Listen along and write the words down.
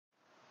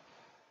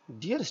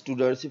Dear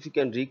students, if you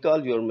can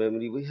recall your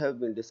memory, we have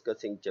been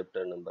discussing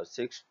chapter number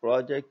 6,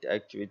 project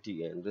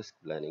activity and risk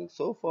planning.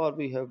 So far,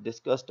 we have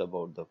discussed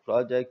about the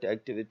project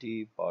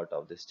activity part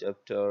of this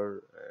chapter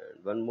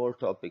and one more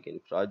topic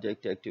in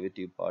project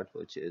activity part,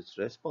 which is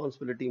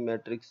responsibility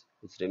matrix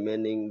is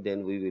remaining.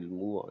 Then we will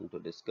move on to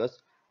discuss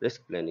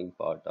risk planning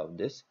part of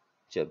this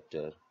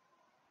chapter.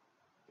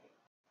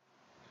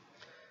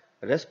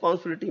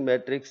 Responsibility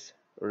matrix,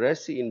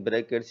 RESI in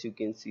brackets, you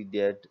can see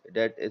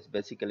that is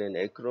basically an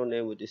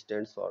acronym which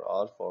stands for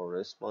R for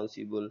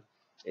responsible,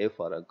 A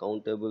for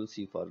accountable,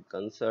 C for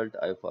consult,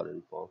 I for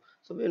inform.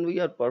 So when we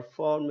are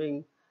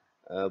performing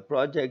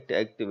project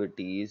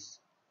activities,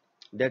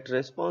 that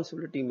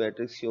responsibility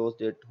matrix shows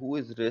that who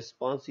is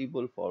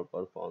responsible for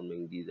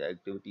performing these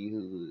activities,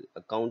 who is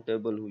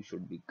accountable, who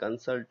should be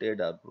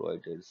consulted or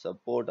provided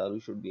support, or who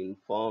should be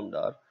informed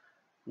or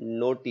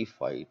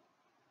notified.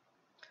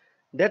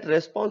 That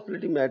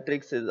responsibility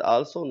matrix is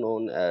also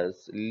known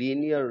as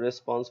linear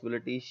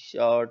responsibility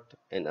short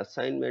and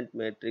assignment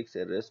matrix,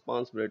 a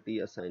responsibility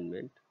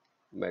assignment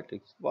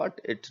matrix.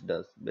 What it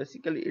does,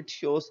 basically it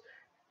shows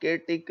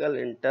critical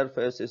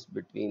interfaces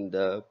between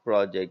the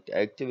project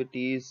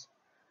activities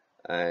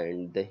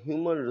and the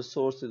human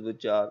resources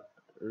which are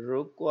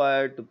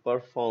required to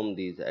perform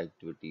these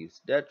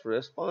activities. That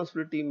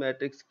responsibility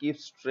matrix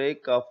keeps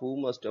track of who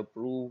must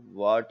approve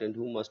what and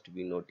who must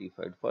be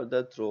notified.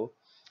 Further, through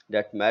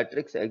that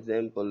matrix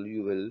example,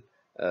 you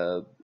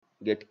will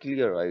get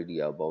clear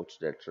idea about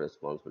that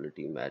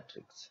responsibility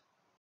matrix.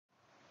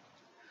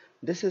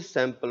 This is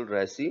sample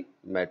RACI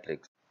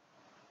matrix.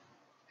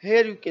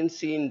 Here you can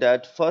see in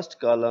that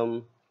first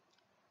column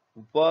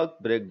work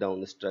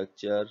breakdown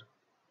structure,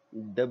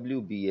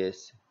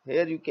 WBS.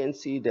 Here you can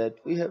see that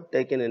we have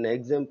taken an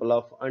example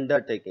of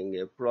undertaking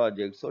a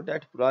project. So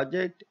that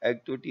project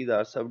activities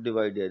are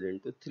subdivided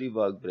into three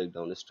work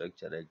breakdown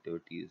structure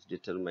activities: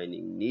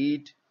 determining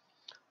need,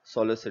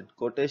 solicit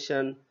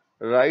quotation,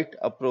 write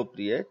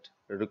appropriate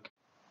request.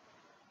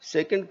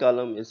 Second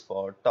column is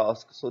for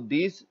tasks. So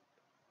these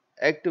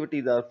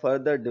activities are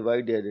further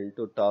divided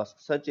into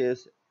tasks, such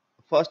as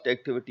first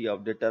activity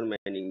of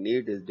determining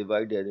need is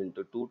divided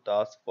into two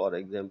tasks, for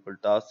example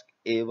task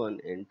A1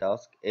 and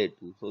task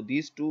A2. So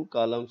these two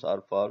columns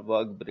are for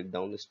work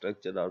breakdown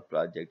structure or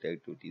project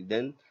activities.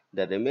 Then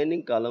the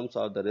remaining columns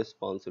are the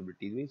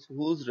responsibilities, means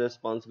whose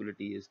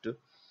responsibility is to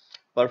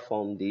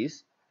perform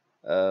these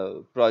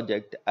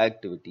project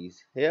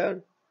activities.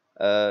 Here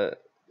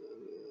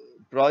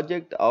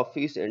project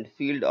office and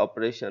field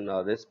operation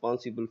are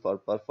responsible for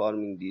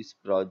performing these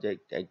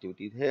project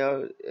activities.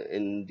 Here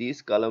in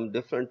this column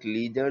different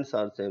legends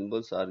or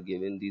symbols are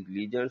given. These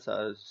legends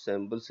or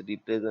symbols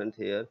represent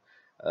here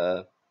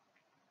uh,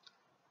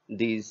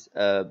 these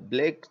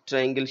black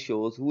triangle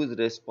shows who is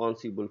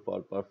responsible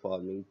for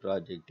performing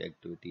project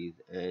activities,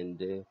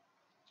 and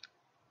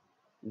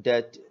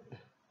that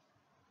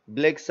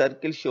black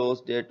circle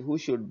shows that who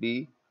should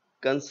be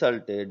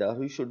consulted or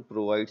who should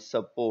provide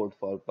support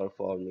for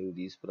performing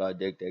these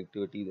project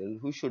activities, and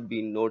who should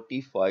be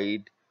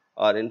notified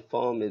or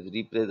informed is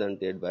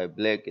represented by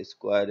black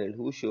square, and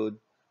who should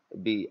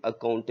be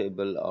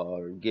accountable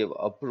or give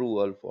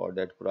approval for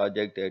that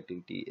project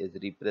activity is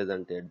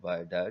represented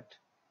by that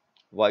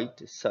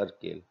white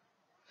circle.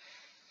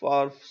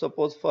 For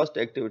suppose first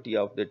activity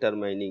of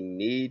determining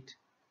need,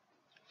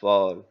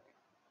 for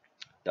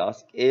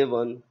task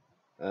A1,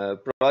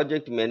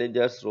 project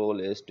manager's role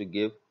is to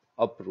give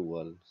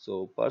approval.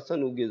 So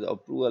person who gives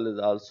approval is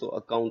also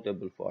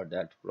accountable for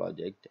that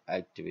project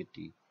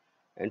activity.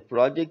 And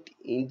project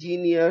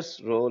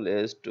engineer's role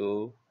is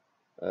to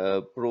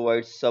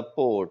provide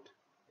support,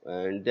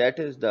 and that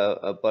is the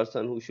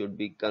person who should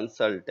be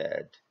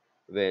consulted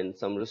when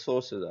some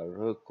resources are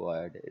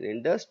required. An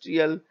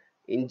industrial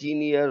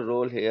engineer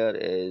role here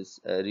is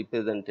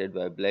represented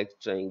by black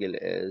triangle,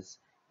 as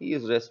he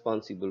is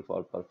responsible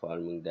for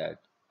performing that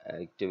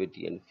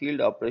activity, and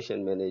field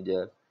operation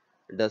manager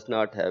does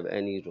not have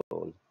any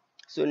role.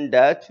 So in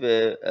that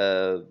way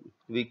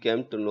we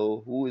came to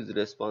know who is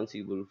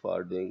responsible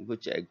for doing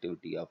which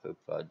activity of a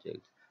project.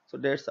 So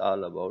that's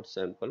all about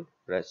sample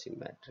RACI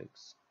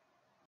matrix.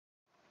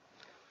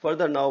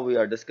 Further, now we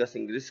are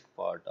discussing risk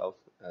part of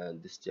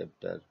this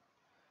chapter.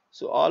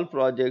 So all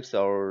projects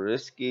are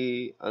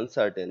risky,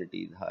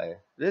 uncertainty is high.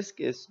 Risk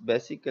is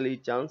basically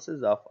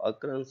chances of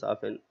occurrence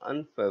of an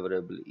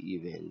unfavorable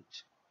event.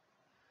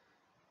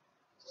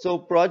 So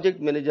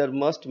project manager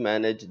must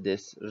manage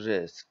this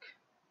risk.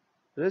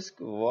 Risk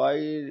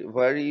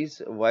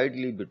varies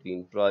widely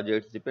between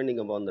projects depending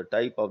upon the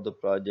type of the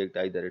project.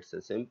 Either it's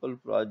a simple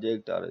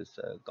project or it's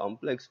a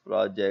complex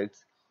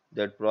project.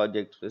 That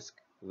project risk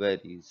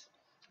varies.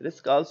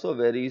 Risk also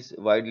varies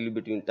widely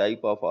between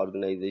type of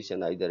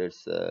organization. Either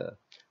it's a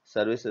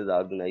services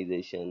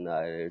organization,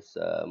 or it's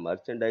a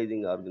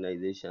merchandising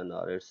organization,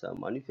 or it's a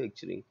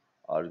manufacturing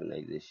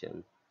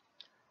organization.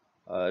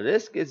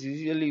 Risk is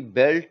usually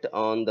built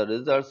on the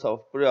results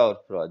of prior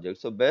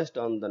projects. So, based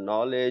on the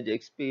knowledge,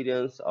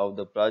 experience of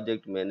the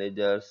project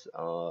managers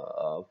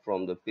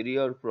from the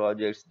prior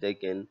projects, they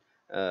can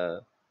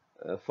uh,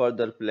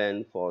 further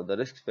plan for the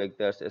risk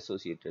factors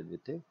associated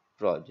with the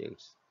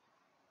projects.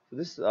 So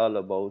this is all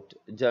about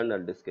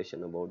general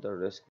discussion about the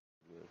risk.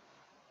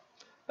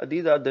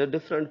 These are the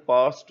different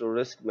parts to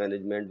risk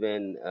management.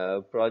 When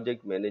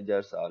project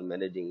managers are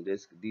managing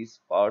risk, these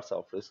parts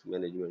of risk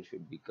management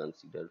should be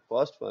considered.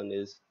 First one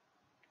is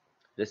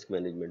risk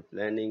management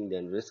planning,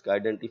 then risk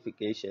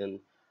identification,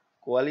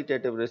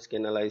 qualitative risk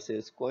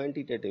analysis,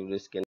 quantitative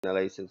risk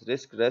analysis,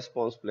 risk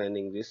response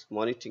planning, risk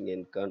monitoring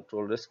and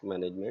control, risk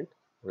management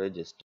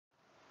register.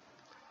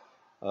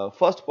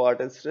 First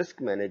part is risk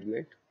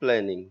management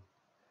planning.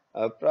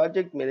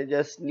 Project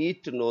managers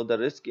need to know the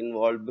risk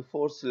involved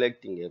before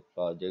selecting a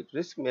project.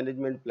 Risk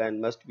management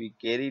plan must be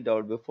carried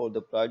out before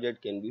the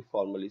project can be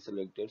formally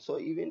selected.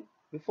 So even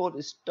before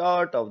the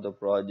start of the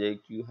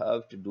project, you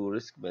have to do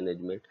risk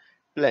management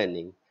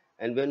planning.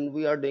 And when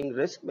we are doing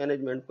risk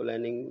management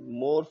planning,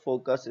 more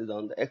focus is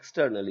on the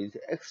externalities,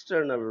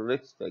 external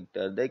risk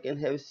factor. They can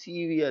have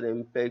severe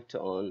impact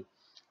on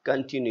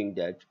continuing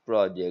that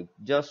project,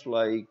 just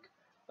like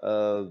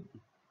uh,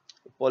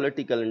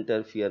 political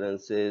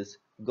interferences,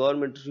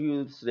 government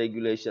rules,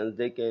 regulations,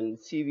 they can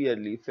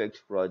severely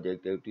affect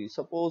project activity.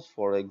 Suppose,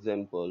 for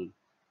example,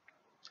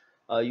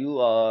 you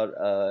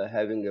are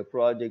having a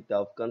project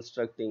of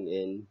constructing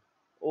an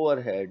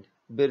overhead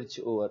bridge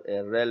over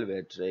a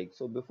railway track.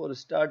 So before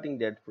starting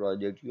that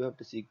project, you have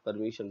to seek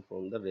permission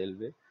from the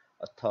railway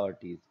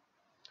authorities.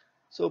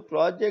 So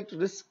project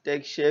risk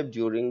takes shape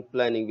during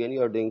planning. When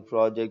you are doing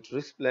project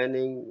risk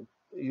planning,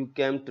 you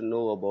came to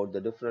know about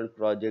the different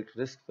project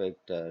risk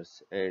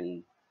factors,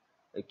 and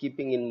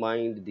keeping in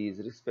mind these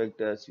risk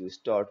factors, you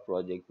start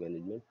project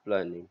management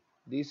planning.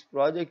 This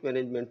project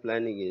management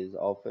planning is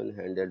often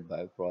handled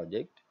by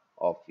project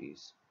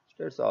office.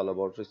 So that's all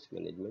about risk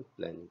management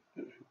planning.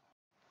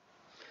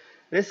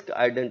 Risk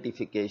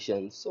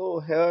identification. So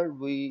here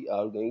we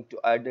are going to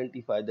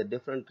identify the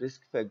different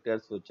risk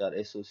factors which are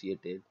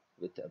associated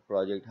with a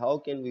project. How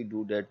can we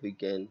do that? We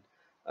can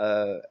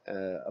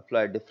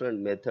apply different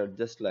methods,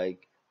 just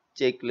like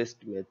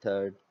checklist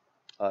method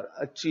or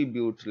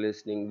attribute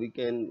listing. We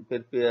can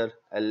prepare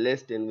a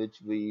list in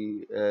which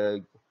we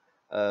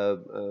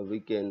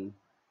can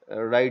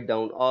write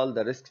down all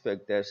the risk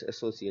factors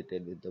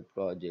associated with the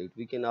project.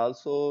 We can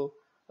also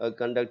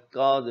conduct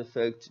cause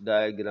effect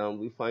diagram.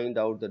 We find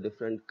out the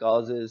different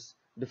causes,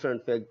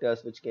 different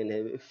factors which can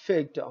have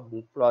effect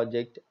on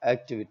project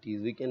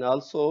activities. We can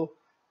also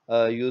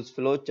use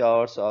flow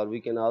charts, or we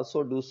can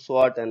also do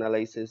SWOT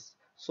analysis.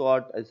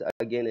 SWOT is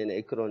again an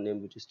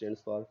acronym which stands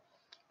for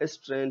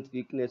strengths,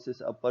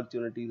 weaknesses,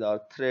 opportunities,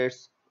 or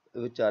threats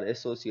which are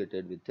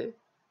associated with a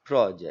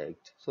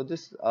project. So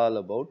this is all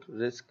about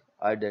risk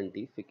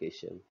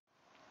identification.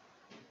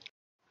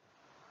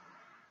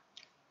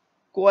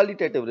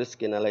 Qualitative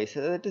risk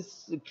analysis, it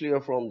is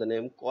clear from the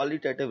name.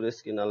 Qualitative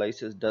risk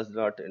analysis does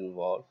not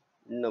involve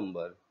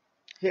number.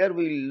 Here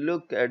we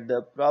look at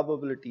the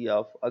probability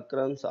of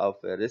occurrence of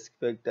a risk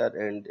factor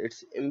and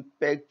its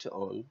impact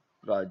on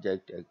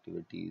project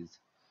activities.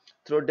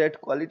 Through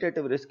that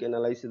qualitative risk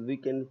analysis, we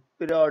can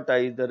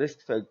prioritize the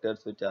risk factors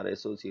which are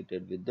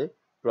associated with the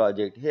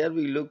project. Here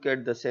we look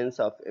at the sense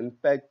of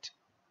impact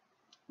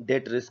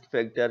that risk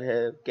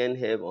factor can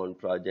have on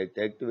project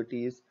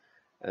activities.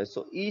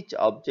 So each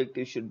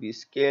objective should be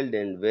scaled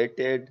and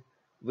weighted.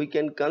 We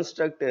can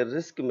construct a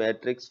risk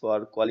matrix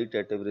for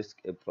qualitative risk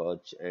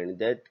approach, and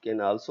that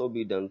can also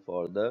be done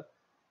for the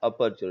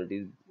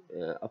opportunities.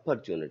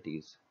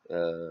 Opportunities.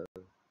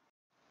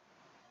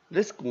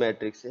 Risk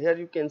matrix. Here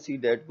you can see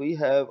that we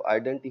have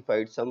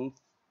identified some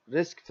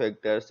risk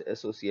factors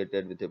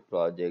associated with a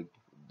project,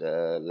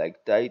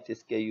 like tight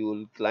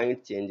schedule,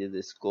 client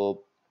changes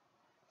scope,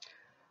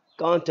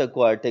 can't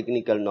acquire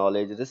technical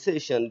knowledge,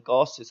 recession,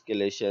 cost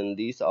escalation.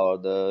 These are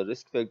the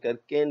risk factor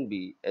can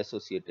be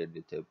associated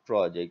with a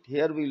project.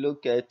 Here we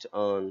look at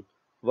on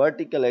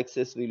vertical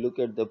axis, we look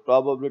at the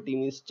probability,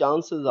 means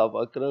chances of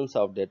occurrence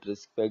of that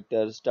risk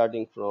factor,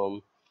 starting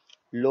from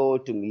low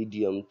to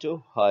medium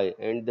to high,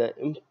 and the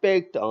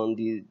impact on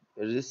these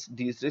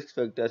risk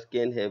factors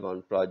can have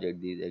on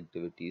project these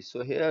activities.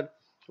 So here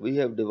we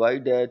have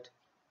divided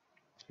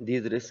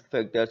these risk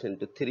factors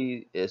into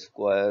three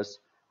squares.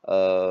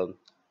 uh,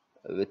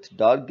 with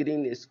dark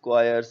green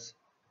squares,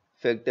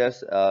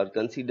 factors are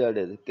considered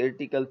as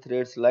critical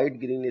threats. Light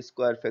green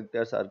square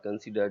factors are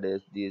considered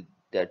as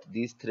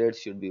these threats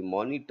should be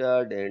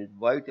monitored, and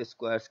white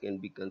squares can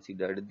be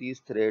considered these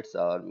threats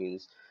are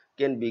means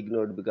can be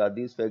ignored because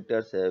these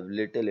factors have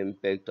little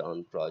impact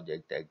on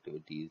project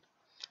activities,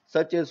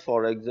 such as,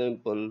 for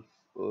example,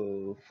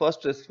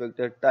 first risk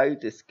factor,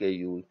 tight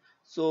schedule.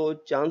 So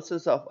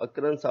chances of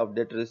occurrence of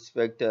that risk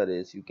factor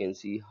is, you can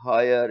see,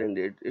 higher, and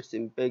its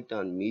impact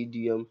on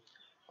medium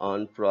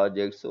on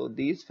project. So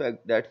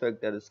that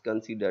factor is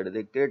considered as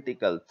a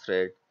critical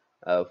threat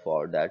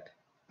for that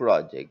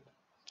project.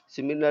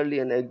 Similarly,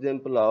 an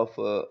example of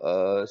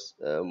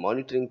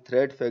monitoring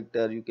threat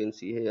factor, you can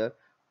see here,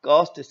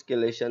 cost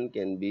escalation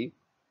can be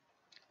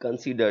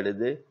considered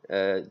as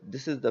a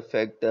this is the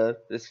factor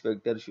risk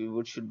factor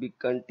should be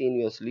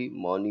continuously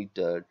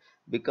monitored,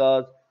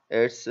 because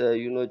Its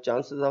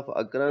chances of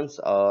occurrence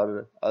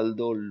are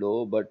although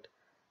low, but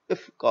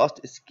if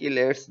cost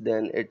escalates,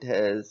 then it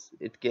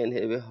can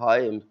have a high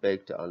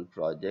impact on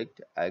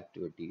project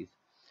activities.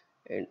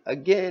 And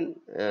again,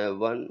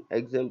 one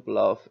example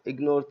of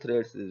ignore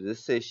threats is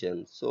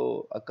recession.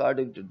 So,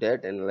 according to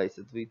that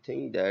analysis, we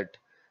think that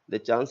the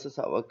chances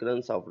of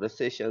occurrence of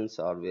recessions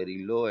are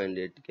very low and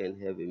it can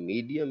have a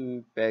medium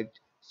impact.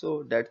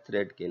 So, that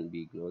threat can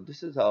be ignored.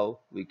 This is how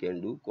we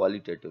can do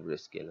qualitative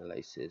risk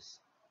analysis.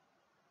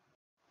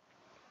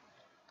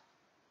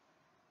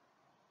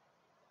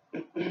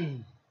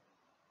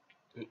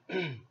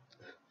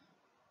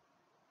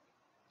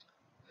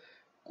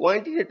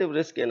 Quantitative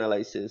risk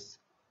analysis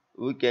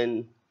we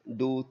can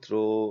do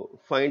through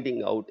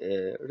finding out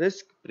a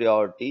risk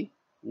priority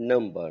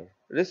number.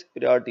 Risk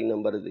priority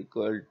number is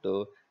equal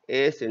to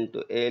S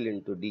into L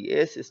into D.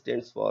 S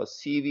stands for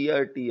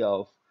severity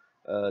of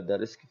the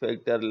risk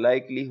factor,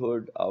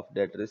 likelihood of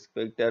that risk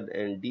factor,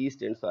 and D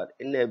stands for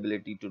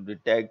inability to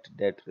detect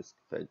that risk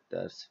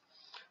factors.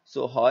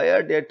 So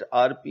higher that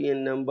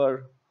RPN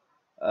number,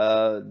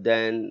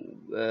 then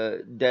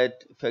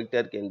that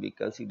factor can be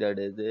considered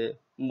as a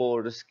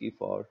more risky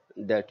for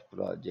that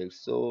project.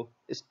 So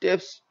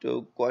steps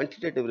to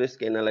quantitative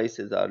risk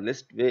analysis are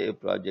list where a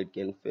project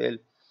can fail,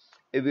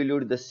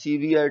 evaluate the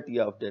severity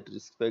of that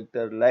risk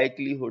factor,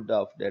 likelihood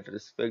of that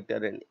risk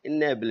factor, and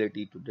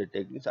inability to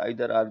detect. Means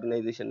either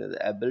organization is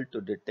able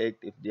to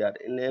detect. If they are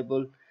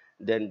unable,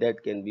 then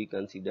that can be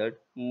considered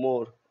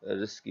more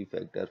risky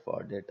factor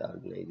for that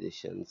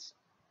organizations.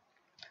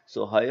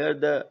 So higher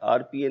the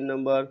RPN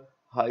number,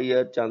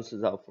 higher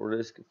chances of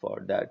risk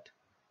for that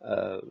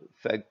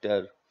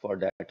factor for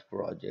that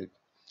project.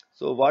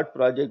 So what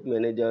project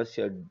managers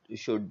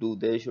should do?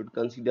 They should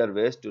consider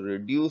ways to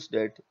reduce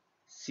that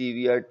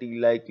severity,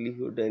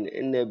 likelihood, and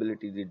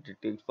inability to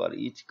detect for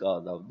each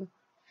cause of the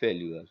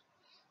failure.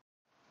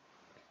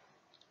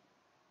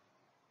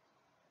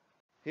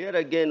 Here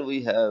again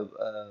we have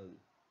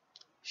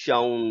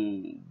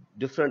shown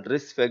different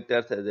risk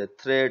factors as a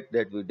threat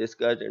that we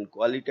discussed, and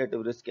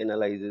qualitative risk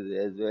analysis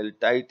as well.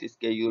 Tight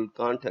schedule,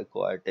 can't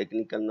acquire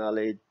technical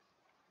knowledge,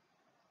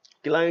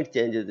 client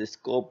changes the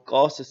scope,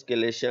 cost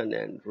escalation,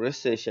 and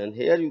recession.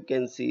 Here you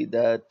can see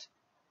that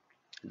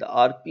the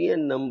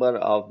RPN number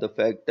of the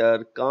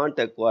factor can't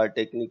acquire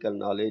technical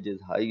knowledge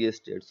is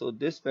highest rate. So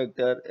this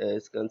factor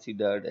is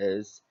considered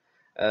as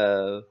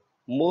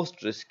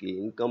most risky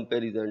in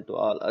comparison to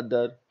all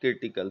other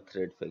critical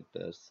threat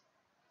factors.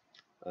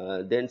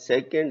 Then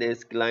second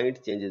is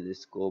client changes the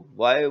scope.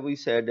 Why we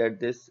said that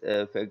this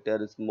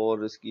factor is more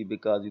risky,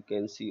 because you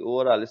can see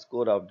overall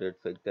score of that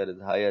factor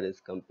is higher as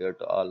compared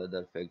to all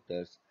other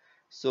factors.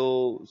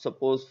 So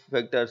suppose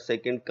factor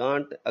second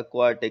can't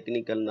acquire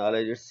technical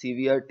knowledge, its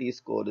severity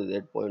score is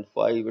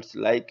 8.5, its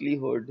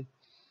likelihood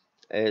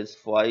as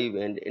 5,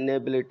 and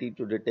inability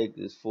to detect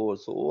is 4.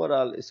 So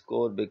overall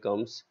score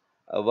becomes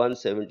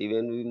 170.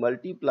 When we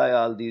multiply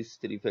all these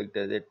three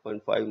factors,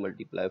 8.5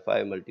 multiply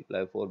 5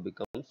 multiply 4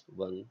 becomes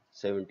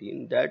 170.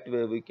 In that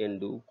way we can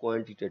do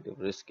quantitative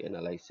risk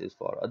analysis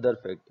for other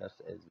factors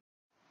as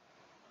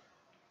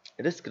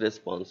well. Risk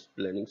response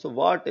planning. So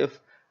what if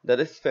the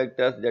risk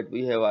factors that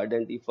we have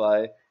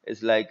identified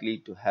is likely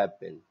to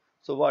happen?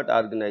 So what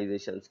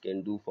organizations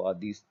can do for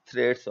these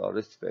threats or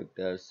risk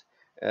factors?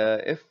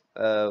 If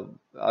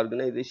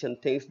organization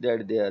thinks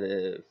that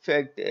their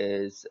effect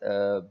is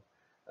uh,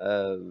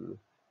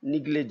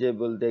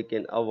 negligible, they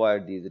can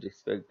avoid these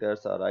risk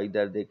factors, or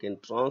either they can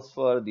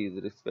transfer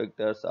these risk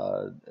factors,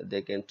 or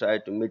they can try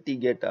to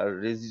mitigate or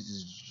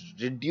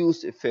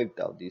reduce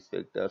effect of these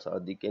factors, or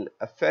they can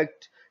accept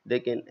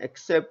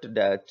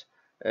that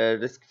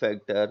risk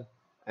factor,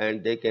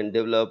 and they can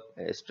develop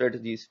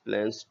strategies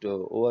plans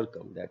to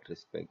overcome that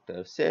risk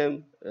factor.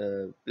 Same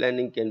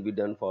planning can be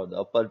done for the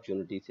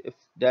opportunities. If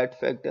that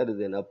factor is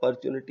an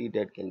opportunity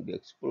that can be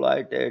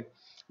exploited,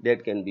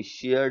 that can be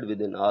shared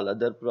within all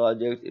other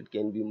projects, it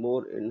can be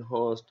more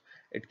enhanced,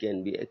 it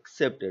can be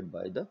accepted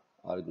by the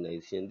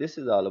organization. This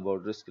is all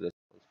about risk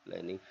response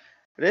planning.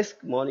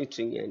 Risk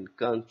monitoring and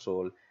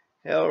control.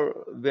 Here,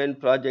 when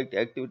project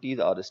activities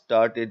are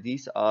started,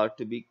 these are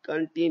to be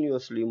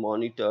continuously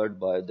monitored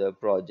by the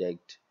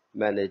project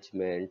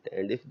management,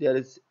 and if there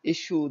is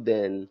issue,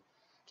 then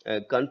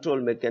a control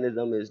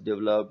mechanism is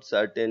developed,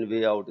 certain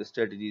way out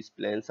strategies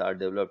plans are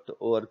developed to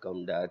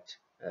overcome that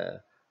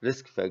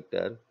risk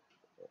factor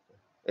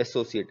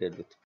associated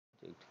with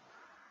project.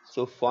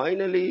 So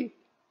finally,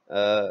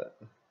 uh,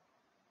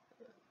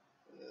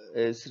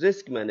 is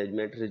risk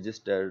management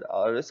registered.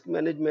 Our risk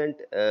management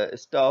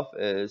staff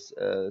is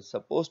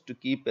supposed to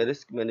keep a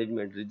risk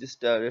management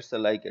register. It's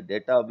like a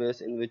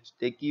database in which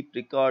they keep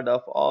record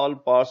of all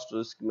past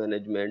risk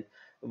management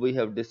we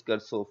have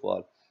discussed so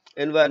far.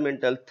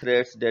 Environmental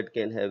threats that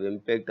can have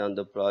impact on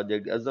the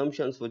project,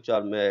 assumptions which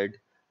are made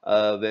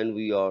when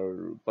we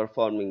are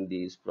performing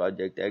these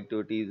project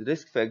activities,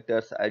 risk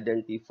factors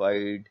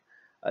identified,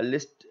 a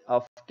list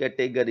of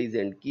categories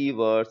and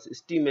keywords,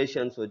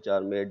 estimations which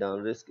are made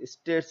on risk,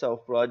 states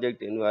of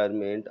project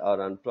environment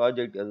or on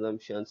project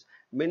assumptions,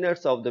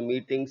 minutes of the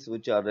meetings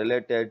which are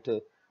related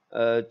to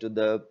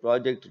the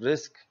project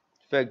risk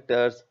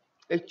factors,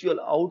 actual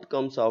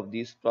outcomes of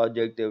these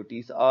project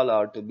activities all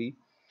are to be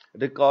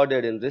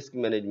recorded in risk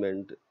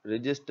management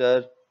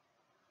register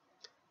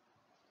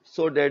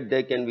so that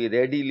they can be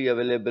readily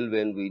available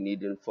when we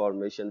need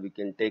information we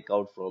can take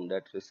out from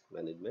that risk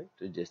management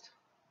register.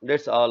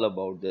 That's all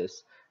about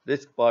this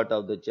risk part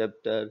of the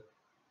chapter.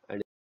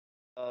 And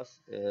class,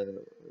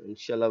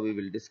 inshallah, we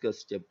will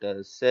discuss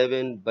chapter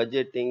 7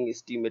 budgeting,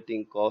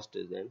 estimating costs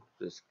and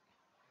risk.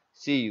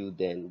 See you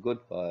then.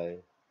 Goodbye.